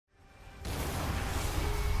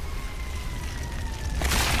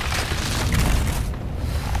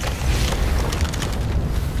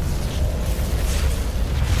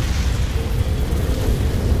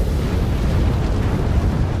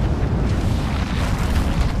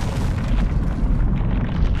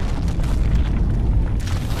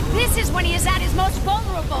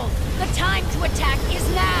vulnerable! The time to attack is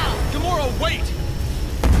now! Gamora, wait!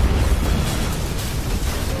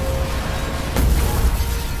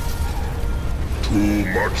 Too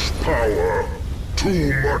much power.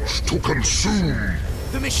 Too much to consume.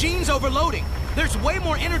 The machine's overloading. There's way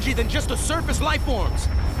more energy than just the surface life forms.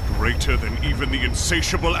 Greater than even the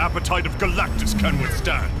insatiable appetite of Galactus can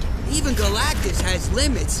withstand. Even Galactus has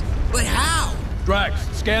limits, but how? Drax,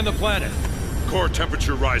 scan the planet. Core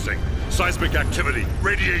temperature rising. Seismic activity.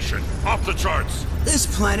 Radiation. Off the charts. This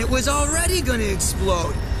planet was already gonna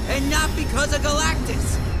explode, and not because of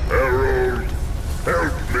Galactus. Harold,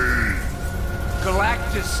 help me.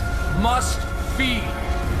 Galactus must feed.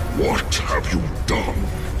 What have you done?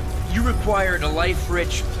 You required a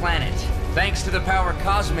life-rich planet. Thanks to the power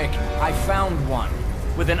cosmic, I found one,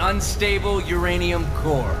 with an unstable uranium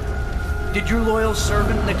core. Did your loyal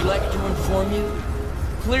servant neglect to inform you?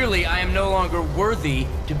 Clearly, I am no longer worthy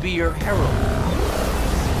to be your herald.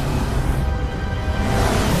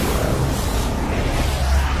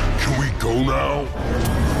 Can we go now?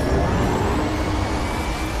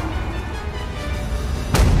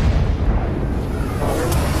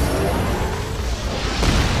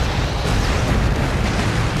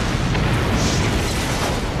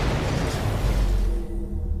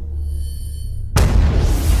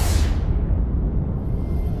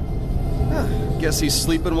 Guess he's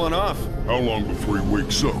sleeping one off. How long before he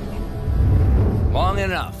wakes up? Long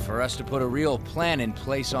enough for us to put a real plan in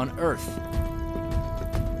place on Earth.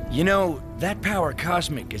 You know, that power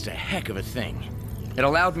cosmic is a heck of a thing. It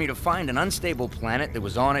allowed me to find an unstable planet that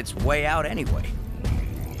was on its way out anyway.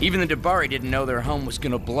 Even the Dabari didn't know their home was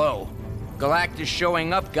gonna blow. Galactus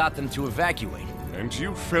showing up got them to evacuate. And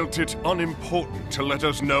you felt it unimportant to let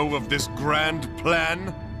us know of this grand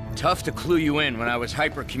plan? Tough to clue you in when I was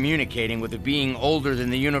hyper-communicating with a being older than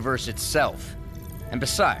the universe itself. And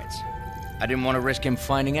besides, I didn't want to risk him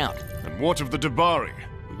finding out. And what of the Dabari?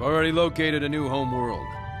 We've already located a new homeworld.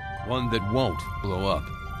 One that won't blow up.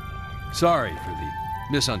 Sorry for the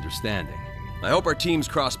misunderstanding. I hope our teams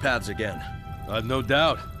cross paths again. I've no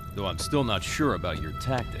doubt, though I'm still not sure about your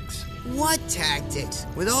tactics. What tactics?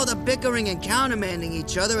 With all the bickering and countermanding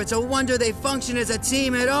each other, it's a wonder they function as a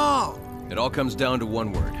team at all. It all comes down to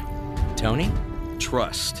one word. Tony?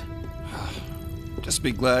 Trust. Just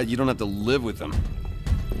be glad you don't have to live with them.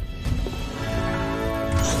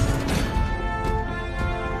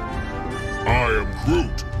 I am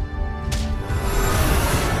Groot.